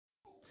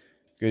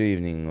Good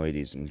evening,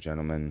 ladies and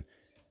gentlemen.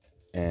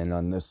 And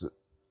on this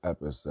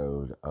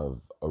episode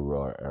of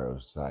Aurora Arrow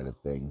side of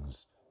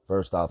things,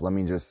 first off, let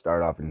me just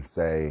start off and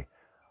say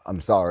I'm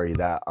sorry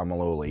that I'm a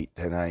little late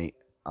tonight.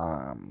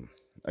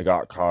 I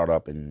got caught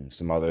up in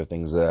some other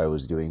things that I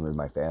was doing with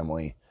my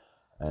family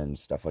and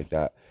stuff like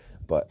that.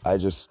 But I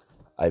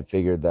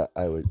figured that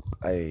I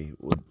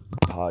would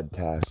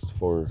podcast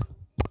for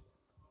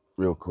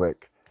real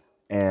quick.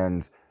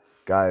 And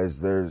guys,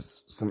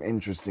 there's some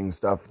interesting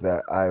stuff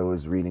that I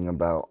was reading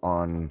about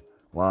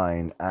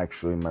online.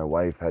 Actually, my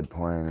wife had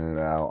pointed it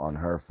out on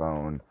her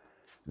phone.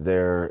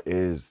 There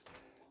is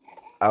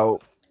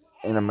out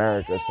in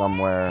America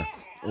somewhere.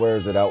 Where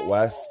is it? Out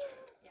west?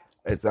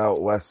 It's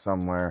out west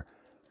somewhere.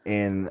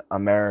 In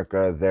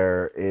America,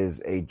 there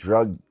is a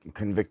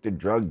convicted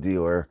drug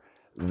dealer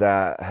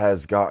that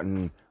has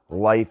gotten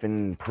life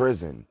in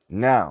prison.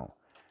 Now,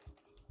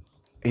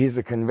 he's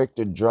a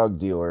convicted drug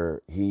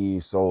dealer. He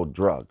sold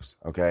drugs,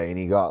 okay? And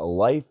he got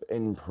life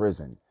in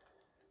prison.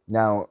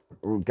 Now,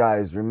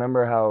 guys,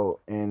 remember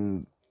how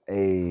in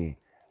a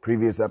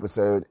previous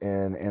episode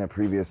and in a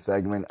previous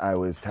segment I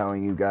was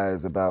telling you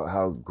guys about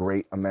how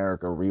great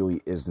America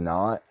really is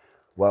not?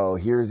 Well,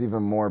 here's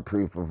even more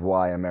proof of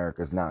why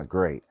America's not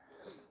great.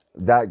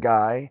 That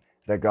guy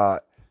that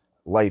got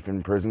life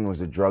in prison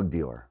was a drug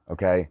dealer,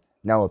 okay?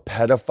 Now, a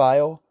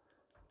pedophile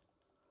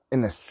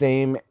in the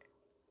same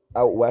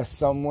out west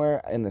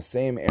somewhere in the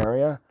same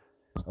area,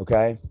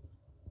 okay,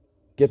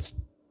 gets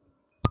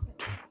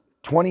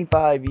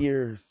 25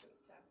 years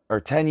or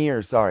 10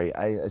 years. Sorry,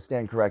 I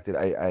stand corrected.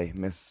 I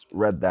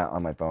misread that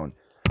on my phone.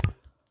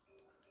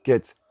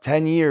 Gets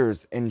 10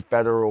 years in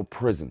federal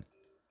prison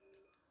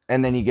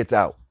and then he gets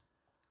out.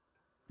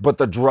 But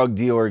the drug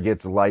dealer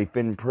gets life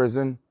in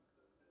prison?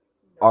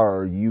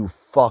 Are you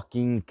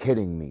fucking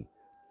kidding me?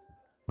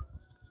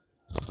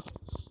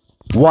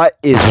 What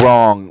is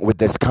wrong with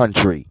this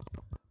country?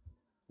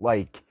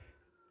 Like,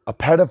 a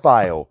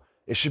pedophile,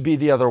 it should be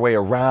the other way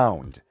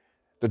around.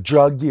 The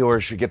drug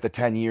dealer should get the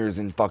 10 years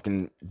in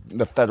fucking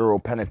the federal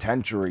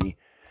penitentiary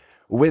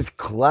with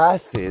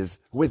classes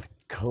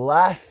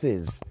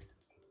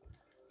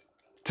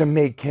to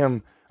make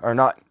him, or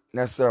not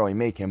necessarily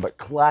make him, but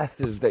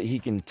classes that he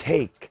can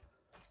take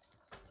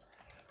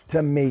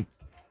to make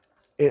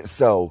it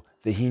so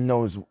that he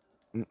knows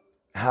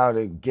how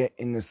to get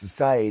into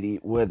society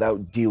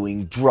without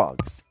dealing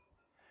drugs.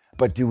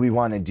 But do we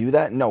want to do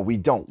that? No, we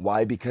don't.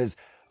 Why? Because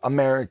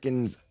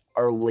Americans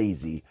are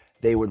lazy.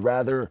 They would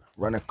rather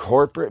run a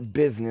corporate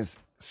business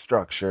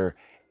structure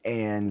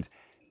and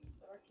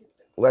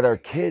let our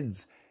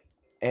kids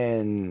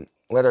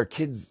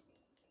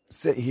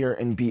sit here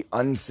and be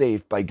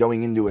unsafe by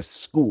going into a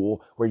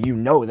school where you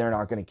know they're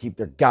not going to keep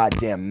their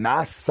goddamn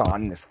masks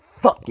on this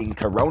fucking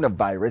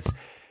coronavirus.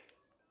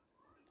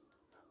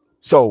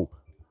 So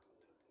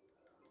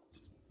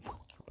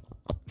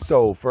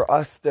for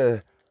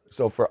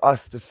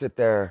us to sit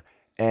there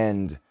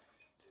and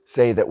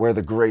say that we're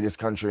the greatest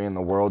country in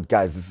the world,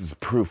 guys, this is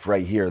proof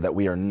right here that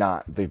we are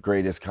not the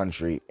greatest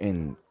country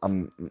in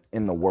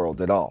the world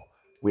at all.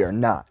 We are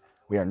not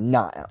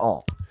at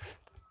all.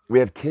 We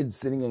have kids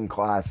sitting in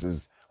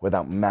classes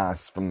without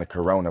masks from the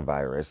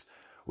coronavirus.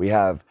 We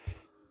have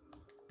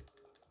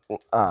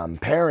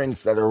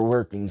parents that are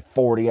working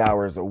 40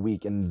 hours a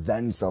week and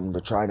then some to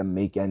try to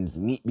make ends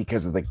meet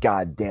because of the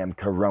goddamn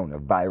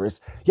coronavirus.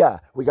 Yeah,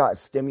 we got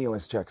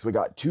stimulus checks. We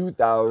got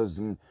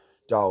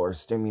 $2,000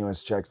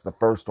 stimulus checks. The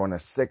first one, a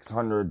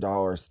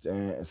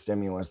 $600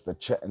 stimulus, the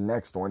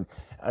next one,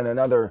 and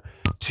another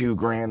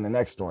 $2,000 the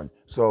next one.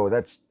 So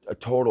that's a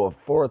total of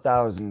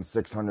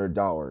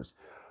 $4,600.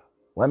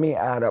 Let me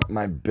add up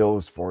my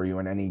bills for you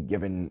in any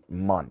given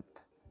month.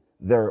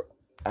 They're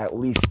at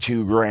least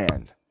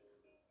 $2,000.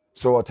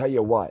 So I'll tell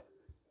you what,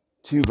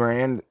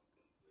 $2,000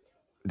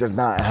 does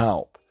not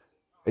help.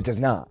 It does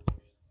not.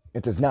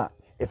 It does not.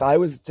 If I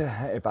was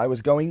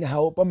going to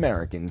help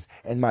Americans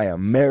and my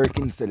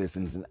American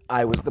citizens, and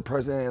I was the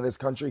president of this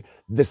country,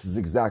 this is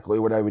exactly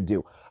what I would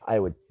do. I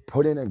would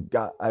put in a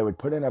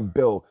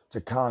bill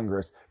to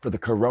Congress for the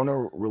Corona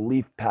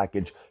relief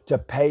package to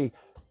pay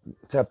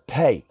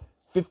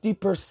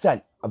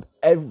 50% of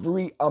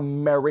every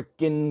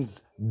American's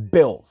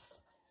bills.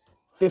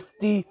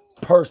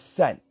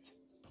 50%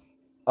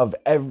 of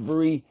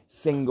every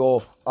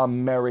single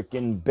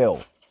American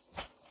bill.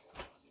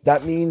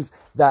 That means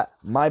that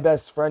my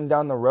best friend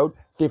down the road,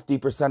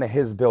 50% of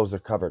his bills are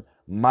covered.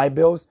 My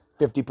bills,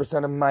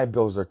 50% of my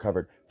bills are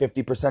covered.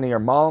 50% of your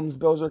mom's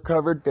bills are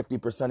covered.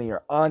 50% of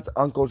your aunts,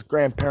 uncles,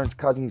 grandparents,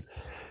 cousins.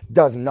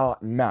 Does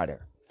not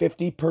matter.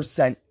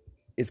 50%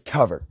 is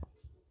covered.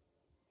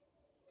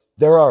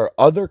 There are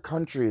other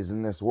countries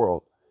in this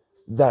world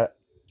that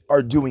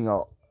are doing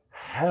a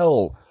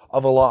hell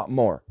of a lot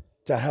more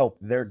to help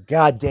their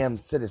goddamn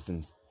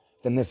citizens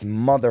than this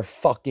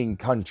motherfucking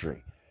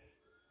country.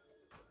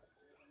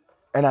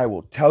 And I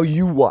will tell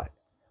you what,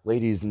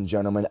 ladies and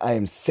gentlemen, I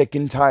am sick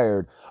and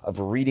tired of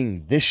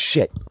reading this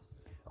shit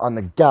on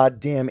the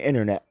goddamn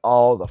internet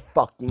all the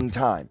fucking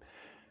time.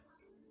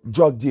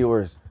 Drug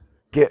dealers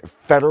get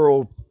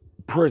federal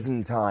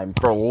prison time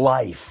for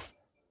life.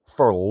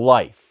 For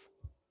life.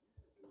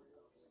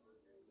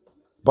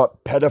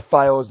 But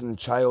pedophiles and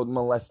child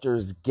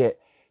molesters get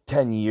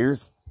 10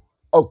 years?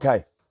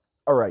 Okay.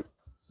 All right.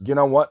 You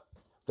know what?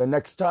 The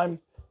next time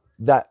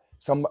that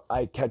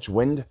I catch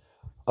wind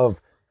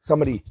of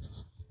somebody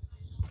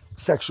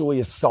sexually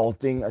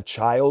assaulting a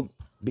child,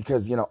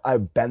 because,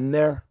 I've been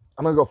there,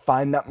 I'm going to go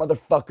find that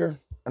motherfucker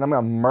and I'm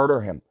going to murder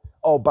him.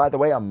 Oh, by the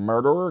way, a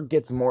murderer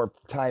gets more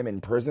time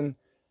in prison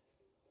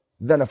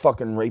than a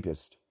fucking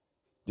rapist.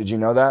 Did you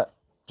know that?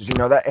 Did you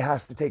know that? It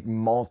has to take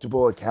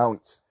multiple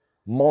accounts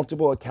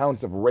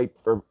of rape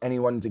for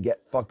anyone to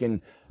get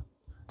fucking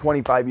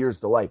 25 years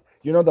to life.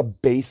 You know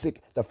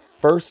the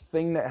first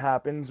thing that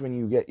happens when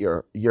you get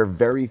your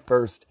very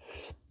first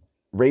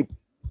rape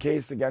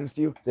case against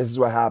you? This is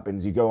what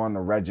happens. You go on the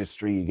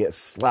registry, you get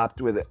slapped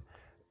with it.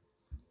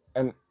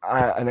 And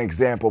an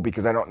example,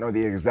 because I don't know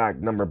the exact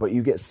number, but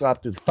you get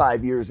slapped with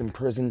 5 years in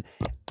prison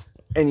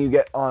and you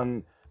get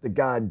on the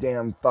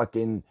goddamn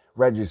fucking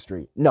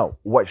registry. No,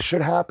 what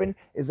should happen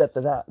is that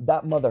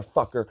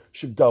motherfucker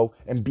should go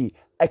and be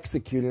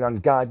executed on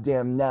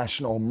goddamn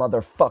national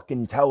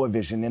motherfucking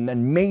television, and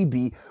then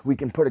maybe we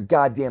can put a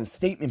goddamn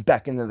statement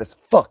back into this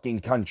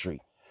fucking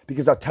country.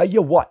 Because I'll tell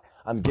you what,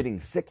 I'm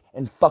getting sick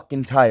and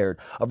fucking tired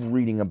of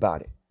reading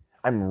about it.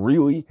 I'm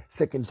really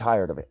sick and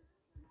tired of it.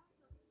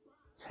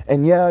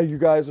 And yeah, you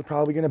guys are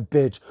probably going to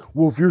bitch.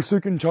 Well, if you're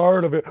sick and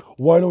tired of it,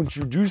 why don't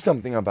you do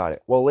something about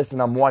it? Well, listen,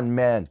 I'm one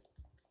man.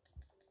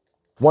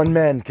 One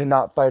man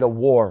cannot fight a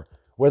war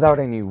without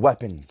any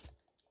weapons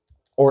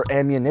or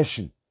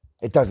ammunition.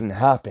 It doesn't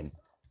happen.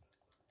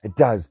 It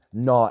does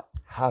not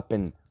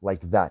happen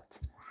like that.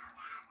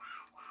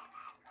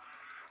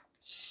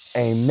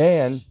 A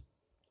man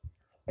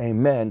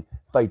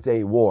fights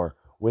a war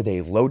with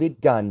a loaded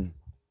gun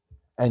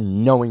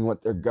and knowing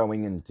what they're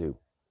going into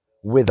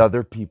with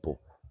other people.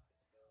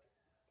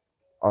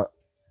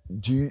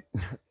 It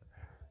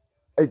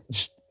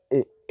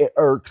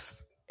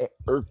irks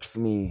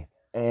me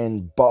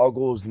and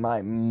boggles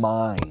my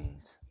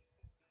mind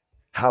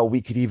how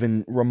we could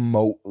even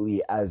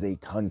remotely as a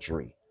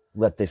country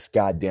let this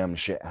goddamn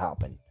shit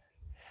happen.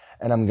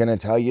 And I'm gonna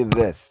tell you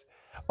this,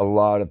 a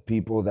lot of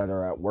people that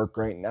are at work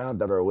right now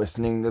that are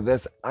listening to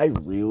this, I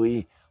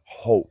really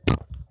hope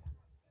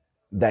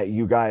that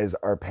you guys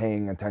are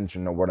paying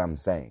attention to what I'm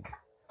saying.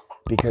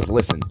 Because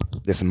listen,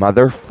 this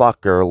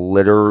motherfucker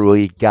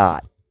literally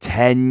got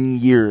 10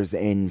 years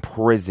in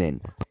prison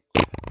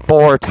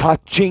for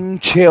touching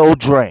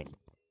children.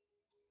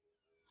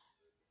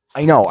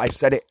 I know, I've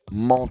said it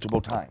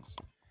multiple times,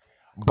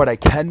 but I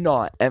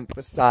cannot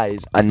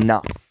emphasize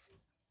enough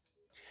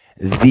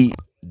the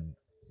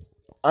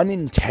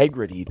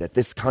unintegrity that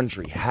this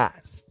country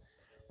has.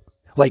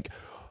 Like,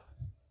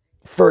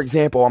 for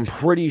example, I'm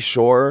pretty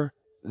sure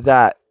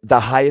that the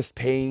highest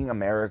paying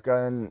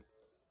American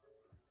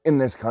in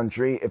this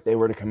country, if they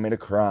were to commit a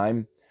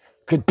crime,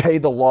 could pay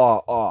the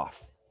law off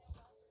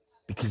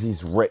because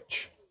he's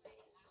rich.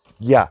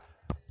 Yeah,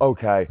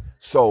 okay,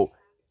 so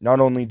not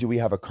only do we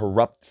have a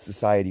corrupt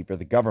society for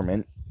the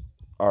government,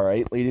 all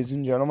right, ladies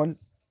and gentlemen,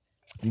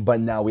 but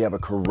now we have a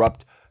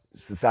corrupt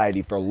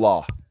society for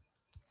law.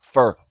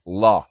 For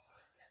law.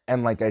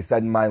 And like I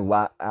said in my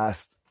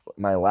last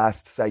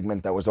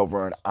segment that was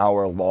over an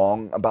hour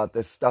long about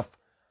this stuff,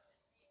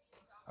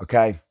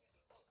 okay,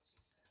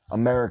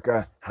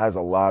 America has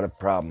a lot of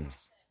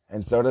problems.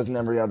 And so does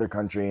every other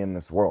country in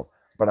this world.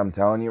 But I'm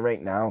telling you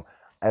right now,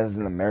 as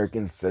an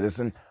American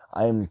citizen,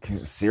 I am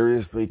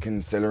seriously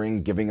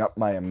considering giving up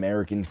my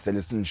American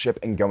citizenship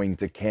and going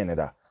to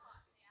Canada.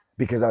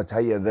 Because I'll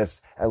tell you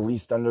this, at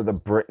least under the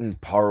British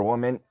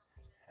Parliament,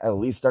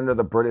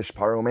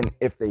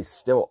 if they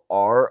still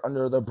are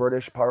under the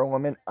British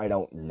Parliament, I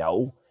don't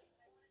know.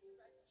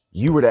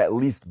 You would at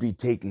least be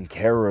taken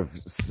care of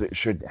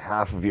should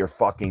half of your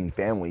fucking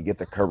family get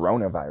the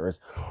coronavirus.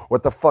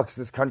 What the fuck's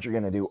this country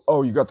gonna do?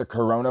 Oh, you got the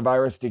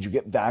coronavirus? Did you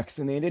get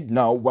vaccinated?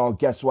 No. Well,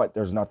 guess what?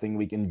 There's nothing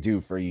we can do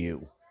for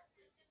you.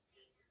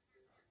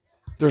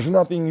 There's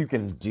nothing you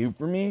can do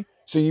for me?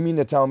 So you mean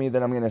to tell me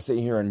that I'm gonna sit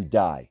here and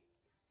die?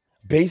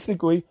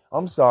 Basically,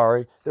 I'm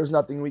sorry. There's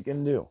nothing we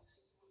can do.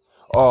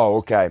 Oh,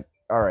 okay.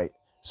 All right.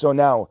 So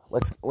now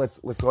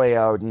let's lay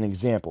out an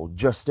example.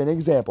 Just an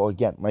example.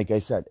 Again, like I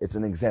said, it's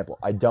an example.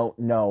 I don't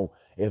know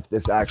if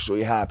this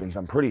actually happens.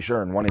 I'm pretty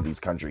sure in one of these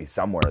countries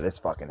somewhere this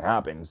fucking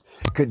happens.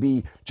 Could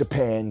be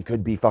Japan,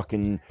 could be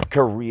fucking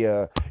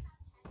Korea,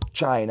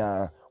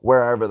 China,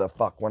 wherever the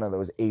fuck one of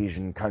those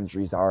Asian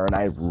countries are, and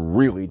I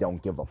really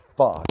don't give a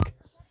fuck.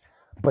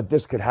 But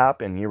this could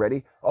happen. You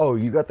ready? Oh,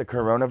 you got the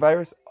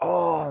coronavirus?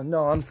 Oh,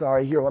 no, I'm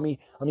sorry. Here, let me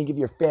give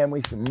your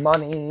family some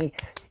money.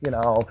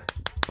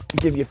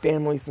 Give your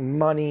family some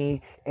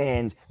money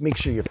and make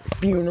sure your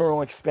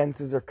funeral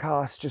expenses are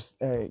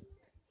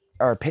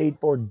paid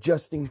for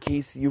just in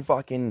case you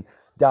fucking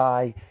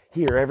die.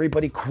 Here,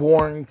 everybody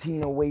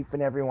quarantine away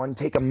from everyone.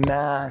 Take a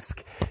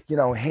mask,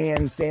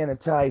 hand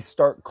sanitize,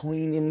 start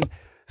cleaning,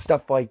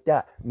 stuff like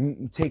that.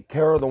 Take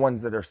care of the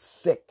ones that are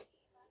sick.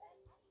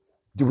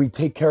 Do we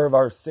take care of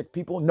our sick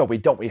people? No, we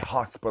don't. We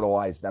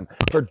hospitalize them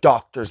for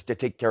doctors to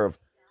take care of.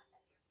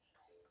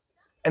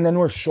 And then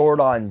we're short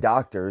on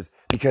doctors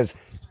because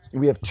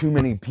we have too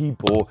many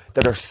people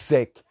that are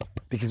sick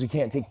because we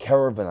can't take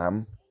care of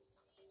them.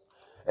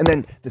 And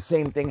then the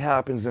same thing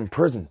happens in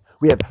prison.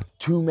 We have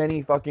too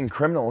many fucking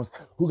criminals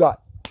who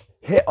got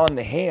hit on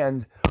the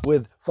hand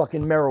with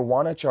fucking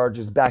marijuana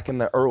charges back in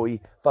the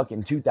early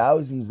fucking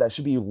 2000s that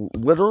should be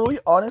literally,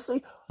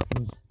 honestly,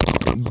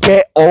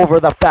 get over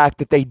the fact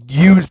that they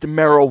used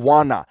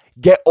marijuana.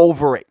 Get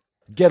over it.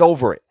 Get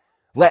over it.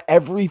 Let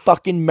every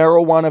fucking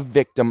marijuana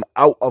victim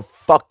out of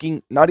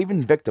fucking, not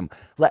even victim,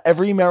 let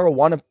every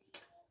marijuana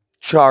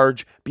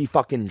charge be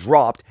fucking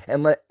dropped,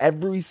 and let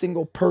every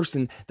single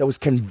person that was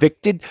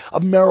convicted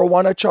of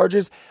marijuana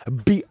charges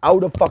be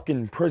out of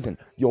fucking prison.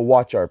 You'll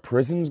watch our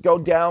prisons go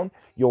down.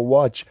 You'll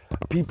watch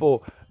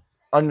people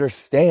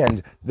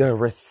understand the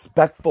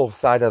respectful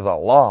side of the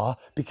law,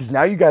 because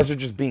now you guys are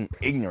just being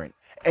ignorant.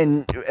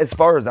 And as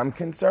far as I'm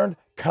concerned,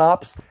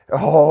 cops,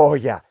 oh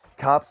yeah,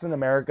 cops in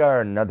America are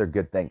another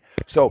good thing.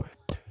 So,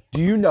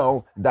 do you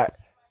know that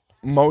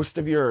most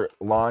of your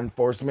law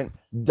enforcement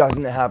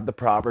doesn't have the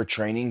proper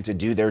training to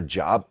do their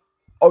job?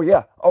 Oh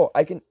yeah. Oh,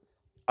 I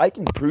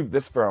can prove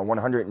this for a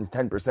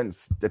 110%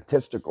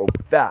 statistical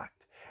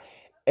fact.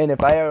 And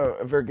if I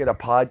ever get a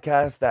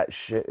podcast that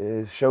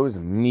shows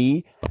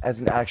me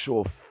as an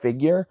actual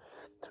figure,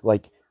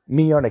 like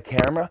me on a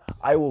camera,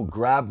 I will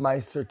grab my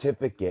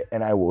certificate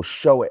and I will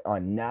show it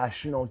on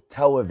national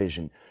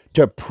television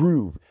to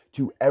prove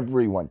to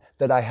everyone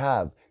that I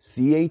have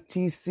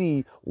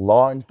CATC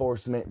law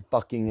enforcement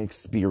fucking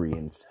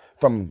experience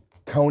from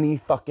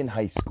Coney fucking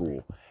high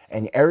school.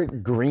 And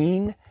Eric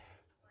Green,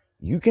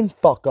 you can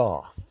fuck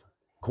off,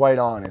 quite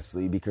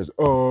honestly, because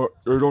I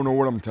don't know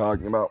what I'm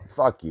talking about.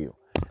 Fuck you.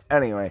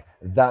 Anyway,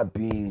 that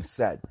being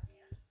said,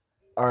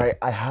 all right,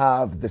 I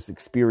have this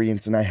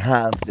experience and I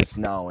have this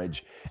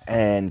knowledge,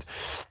 and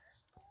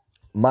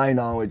my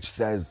knowledge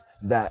says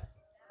that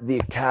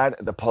the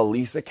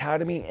police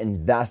academy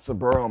in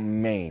Vassaboro,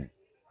 Maine,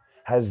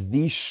 has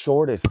the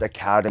shortest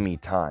academy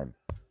time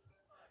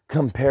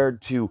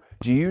compared to.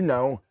 Do you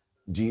know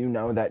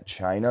that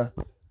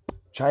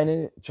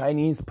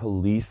Chinese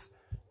police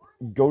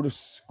go to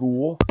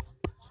school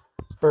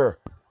for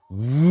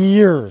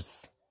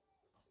years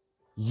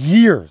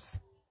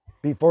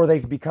before they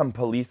become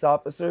police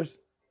officers?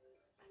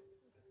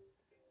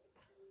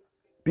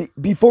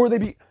 Before they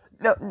be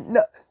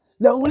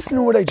now listen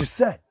to what I just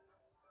said.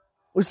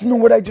 Listen to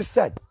what I just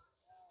said.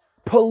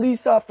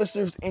 Police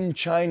officers in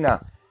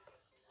China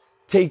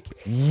take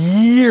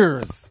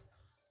years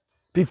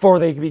before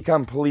they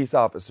become police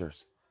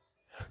officers.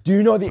 Do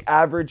you know the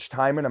average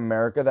time in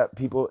America that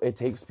it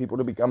takes people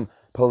to become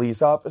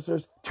police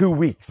officers? 2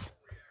 weeks.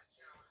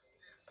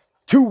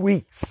 2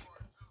 weeks.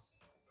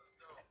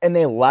 And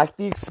they lack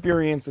the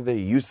experience of the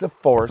use of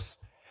force.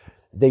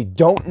 They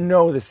don't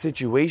know the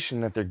situation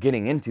that they're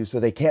getting into,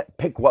 so they can't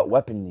pick what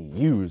weapon to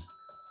use.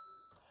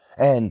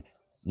 And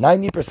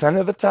 90%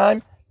 of the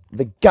time,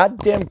 the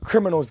goddamn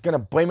criminal is going to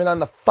blame it on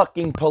the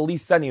fucking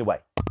police anyway.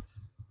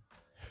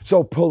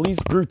 So police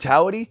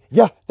brutality,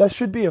 yeah, that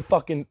should be a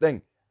fucking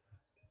thing.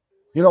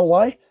 You know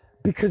why?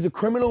 Because a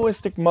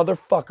criminalistic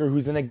motherfucker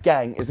who's in a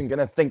gang isn't going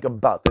to think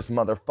about this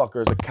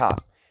motherfucker as a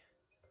cop.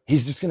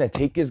 He's just going to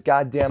take his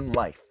goddamn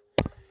life.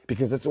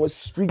 Because that's what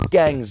street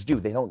gangs do.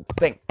 They don't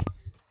think.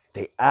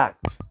 They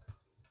act.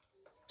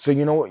 So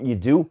you know what you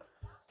do?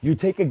 You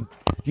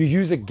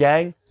use a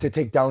gang to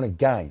take down a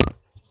gang.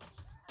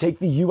 Take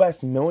the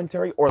U.S.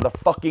 military or the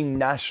fucking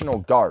National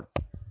Guard.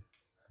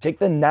 Take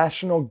the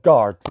National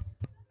Guard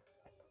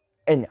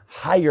and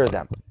hire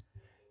them.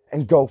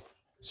 And go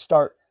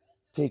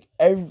take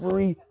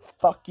every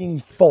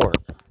fucking fort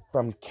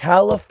from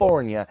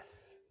California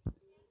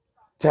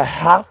to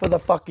half of the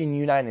fucking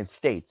United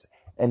States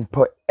and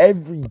put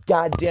every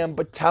goddamn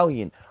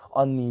battalion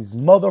on these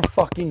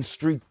motherfucking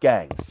street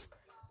gangs.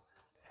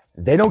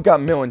 They don't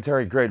got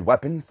military grade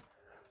weapons.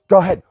 Go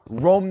ahead,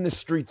 roam the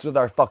streets with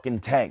our fucking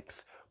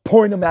tanks.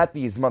 Point them at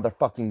these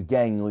motherfucking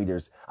gang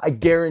leaders. I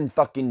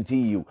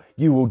guarantee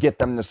you will get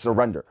them to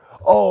surrender.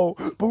 Oh,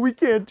 but we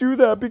can't do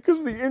that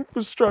because the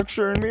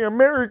infrastructure and the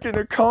American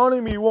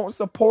economy won't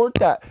support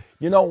that.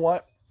 You know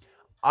what?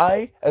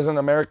 I, as an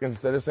American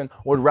citizen,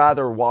 would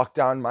rather walk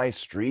down my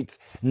streets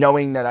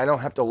knowing that I don't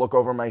have to look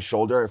over my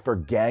shoulder for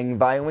gang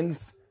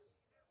violence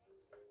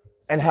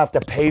and have to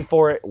pay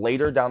for it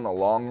later down the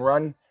long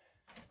run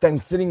than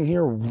sitting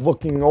here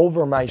looking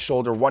over my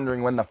shoulder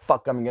wondering when the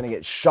fuck I'm gonna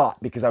get shot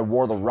because I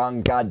wore the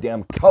wrong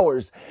goddamn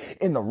colors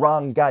in the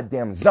wrong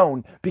goddamn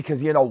zone,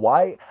 because you know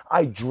why?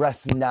 I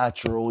dress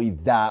naturally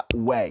that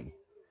way.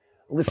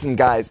 Listen,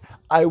 guys,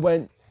 I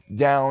went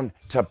down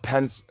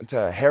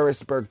to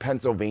Harrisburg,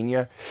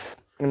 Pennsylvania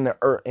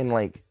in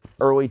like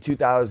early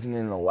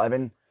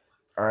 2011,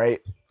 all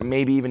right,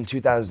 maybe even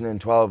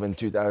 2012 and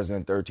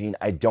 2013.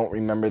 I don't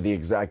remember the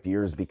exact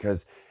years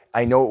because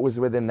I know it was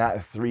within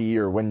that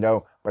 3-year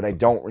window, but I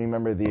don't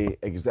remember the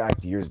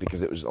exact years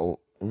because it was a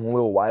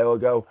little while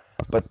ago.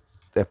 But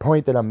the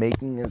point that I'm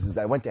making is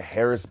I went to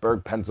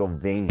Harrisburg,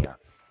 Pennsylvania.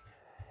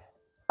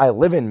 I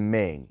live in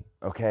Maine,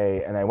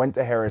 okay, and I went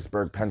to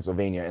Harrisburg,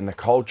 Pennsylvania, and the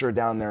culture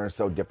down there is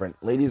so different.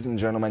 Ladies and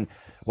gentlemen,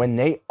 when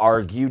they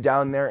argue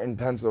down there in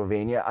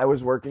Pennsylvania, I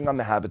was working on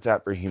the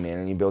Habitat for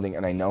Humanity building,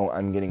 and I know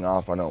I'm getting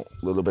off on a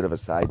little bit of a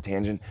side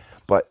tangent,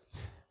 but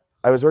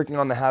I was working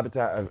on the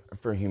Habitat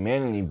for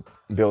Humanity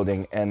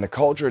building, and the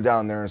culture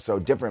down there is so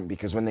different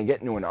because when they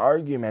get into an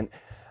argument,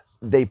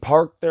 they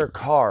park their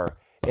car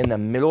in the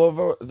middle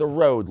of the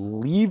road,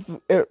 leave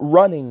it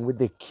running with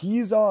the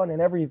keys on and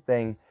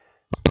everything,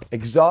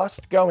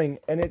 exhaust going,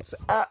 and it's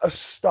at a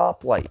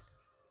stoplight.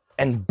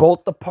 And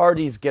both the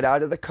parties get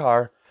out of the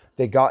car.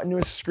 They got into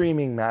a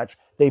screaming match.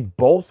 They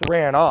both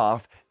ran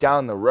off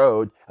down the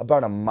road,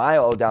 about a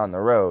mile down the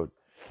road.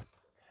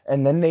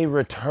 And then they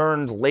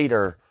returned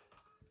later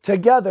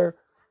together,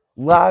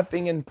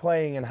 laughing and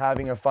playing and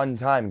having a fun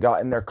time,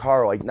 got in their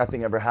car like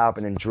nothing ever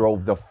happened and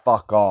drove the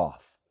fuck off.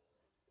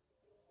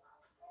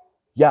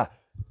 Yeah.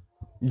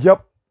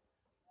 Yep.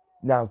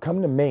 Now,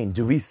 come to Maine.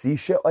 Do we see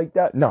shit like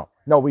that? No.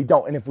 No, we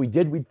don't. And if we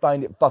did, we'd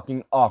find it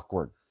fucking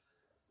awkward.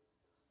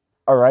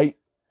 All right?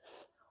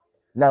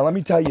 Now, let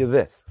me tell you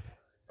this.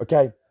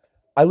 Okay?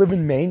 I live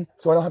in Maine,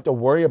 so I don't have to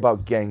worry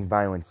about gang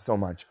violence so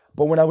much.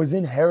 But when I was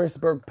in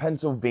Harrisburg,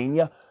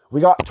 Pennsylvania, we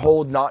got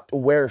told not to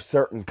wear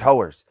certain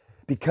colors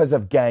because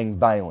of gang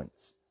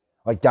violence.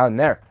 Like down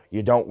there,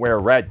 you don't wear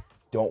red,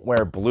 don't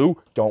wear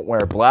blue, don't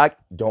wear black,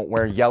 don't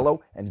wear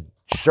yellow, and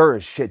sure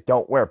as shit,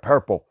 don't wear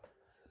purple.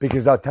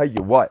 Because I'll tell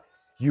you what,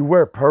 you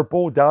wear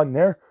purple down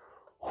there,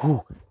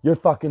 whew, you're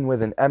fucking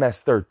with an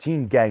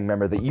MS-13 gang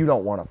member that you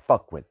don't want to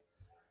fuck with.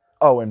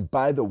 Oh, and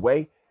by the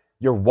way,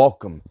 you're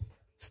welcome.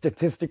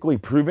 Statistically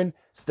proven,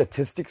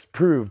 statistics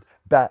proved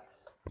that,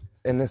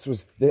 and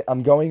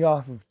I'm going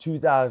off of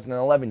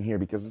 2011 here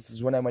because this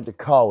is when I went to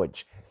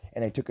college.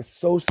 And I took a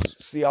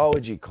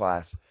sociology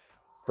class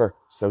for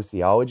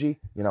sociology,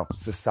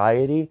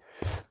 society.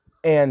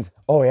 And,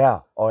 oh yeah.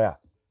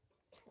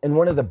 And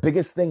one of the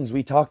biggest things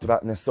we talked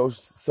about in the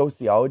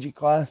sociology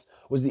class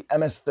was the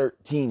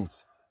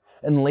MS-13s.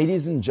 And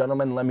ladies and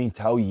gentlemen, let me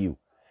tell you,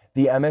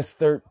 the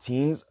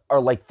MS-13s are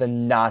like the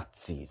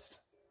Nazis.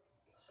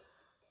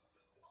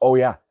 Oh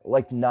yeah,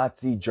 like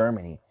Nazi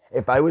Germany.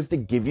 If I was to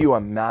give you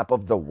a map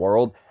of the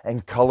world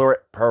and color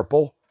it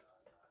purple,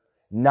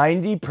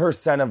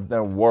 90% of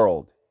the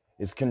world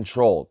is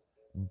controlled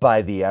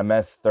by the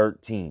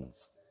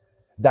MS-13s.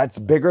 That's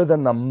bigger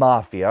than the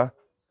mafia.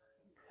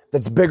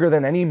 That's bigger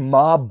than any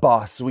mob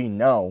boss we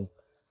know.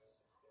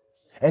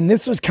 And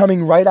this was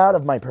coming right out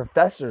of my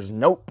professor's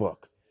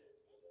notebook.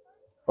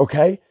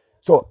 Okay?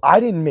 So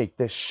I didn't make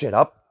this shit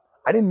up.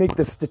 I didn't make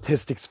the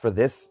statistics for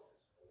this.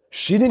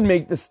 She didn't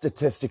make the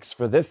statistics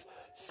for this.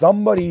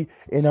 Somebody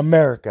in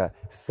America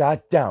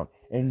sat down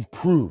and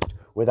proved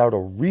without a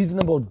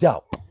reasonable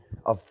doubt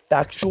of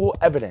factual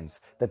evidence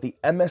that the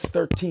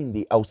MS-13,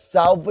 the El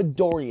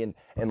Salvadorian,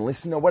 and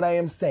listen to what I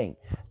am saying,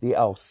 the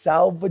El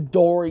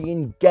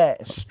Salvadorian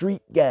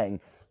street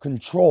gang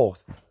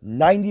controls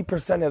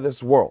 90% of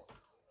this world.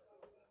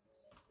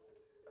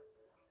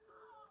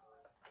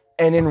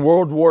 And in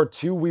World War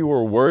II, we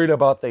were worried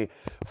about the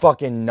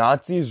fucking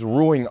Nazis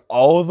ruling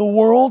all of the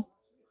world?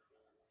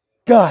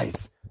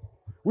 Guys,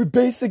 we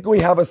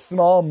basically have a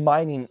small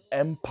mining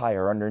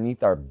empire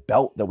underneath our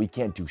belt that we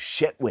can't do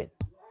shit with.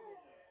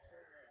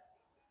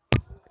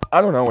 I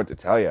don't know what to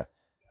tell you.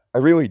 I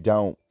really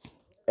don't.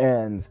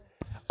 And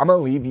I'm going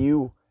to leave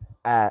you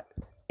at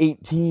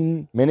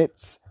 18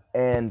 minutes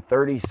and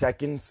 30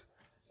 seconds.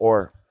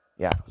 Or,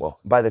 yeah, well,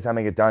 by the time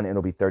I get done,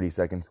 it'll be 30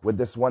 seconds. With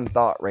this one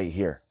thought right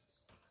here.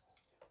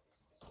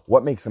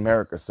 What makes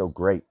America so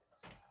great?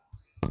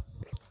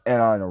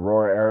 And on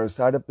Aurora Aero's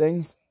side of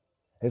things,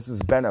 this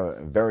has been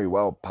a very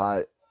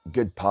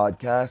good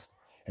podcast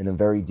and a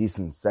very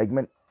decent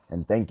segment.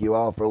 And thank you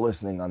all for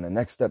listening on the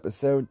next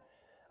episode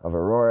of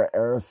Aurora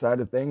Aero's side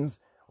of things.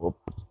 We'll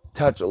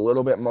touch a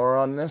little bit more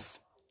on this.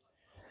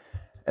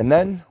 And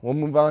then we'll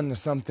move on to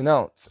something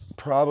else.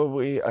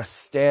 Probably a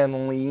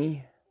Stan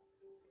Lee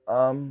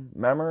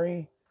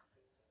memory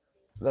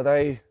that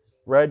I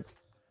read.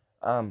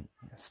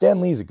 Stan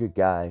Lee's a good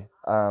guy.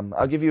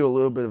 I'll give you a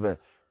little bit of a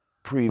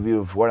preview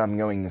of what I'm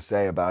going to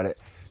say about it.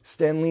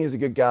 Stan Lee is a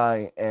good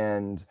guy,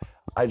 and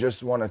I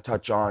just want to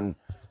touch on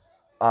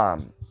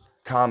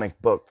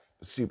comic book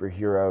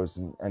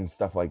superheroes and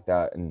stuff like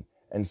that,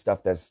 and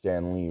stuff that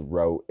Stan Lee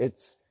wrote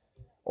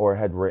or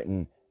had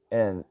written.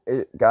 And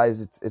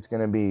guys, it's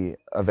going to be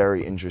a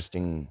very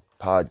interesting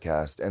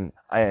podcast. And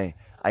I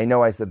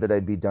know I said that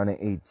I'd be done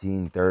at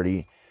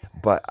 18:30,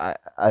 but I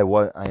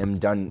am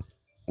done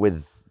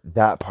with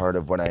that part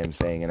of what I am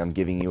saying, and I'm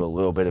giving you a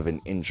little bit of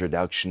an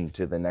introduction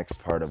to the next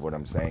part of what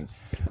I'm saying.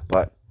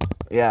 But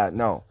yeah,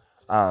 no,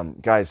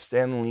 guys,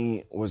 Stan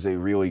Lee was a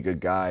really good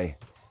guy,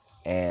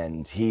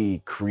 and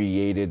he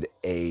created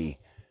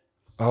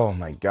oh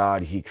my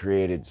God, he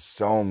created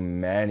so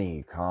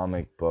many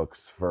comic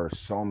books for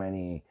so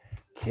many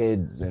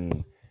kids,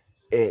 and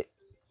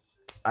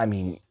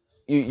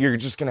you're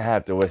just gonna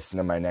have to listen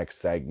to my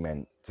next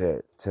segment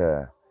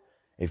to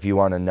if you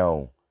want to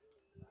know.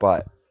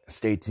 But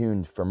stay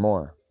tuned for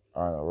more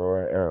on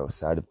Aurora Aero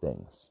side of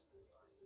things.